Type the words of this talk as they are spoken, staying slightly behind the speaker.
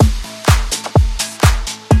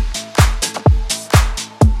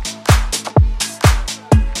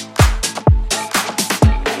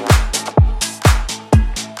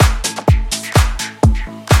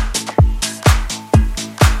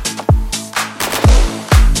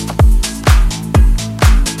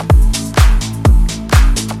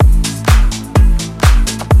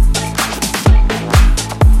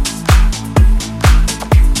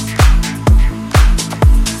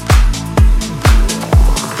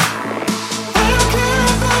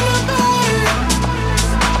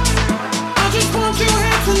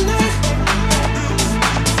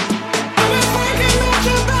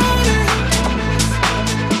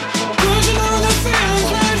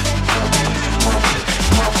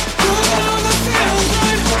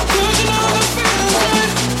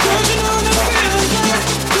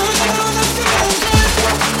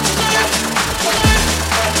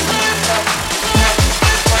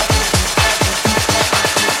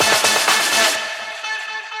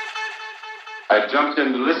I jumped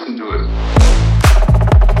in to listen to it.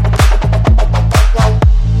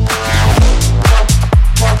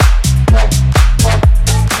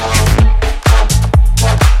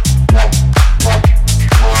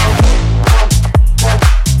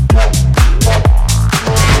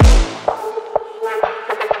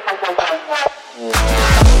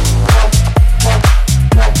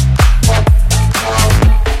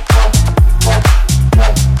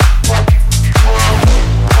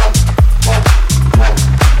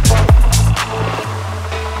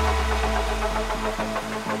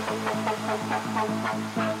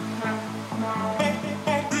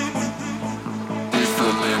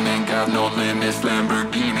 No limits,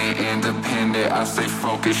 Lamborghini independent. I stay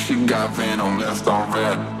focused, she got venom left on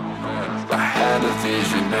red. I had a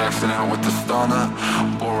vision, accident with the stunner.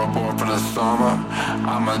 Bora Bora for the summer.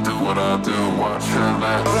 I'ma do what I do, watch her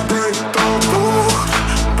let break the rules,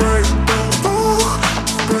 break the rules,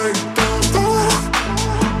 break the rules.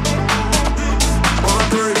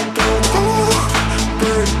 Break the rules,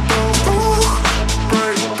 break the rules,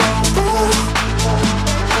 break the rules. Break the rules,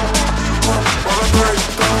 break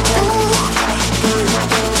the rules,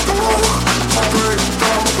 break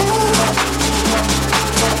the rules.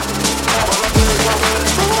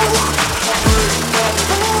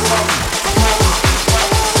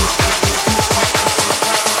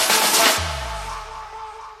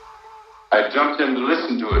 I jumped in to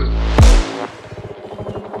listen to it.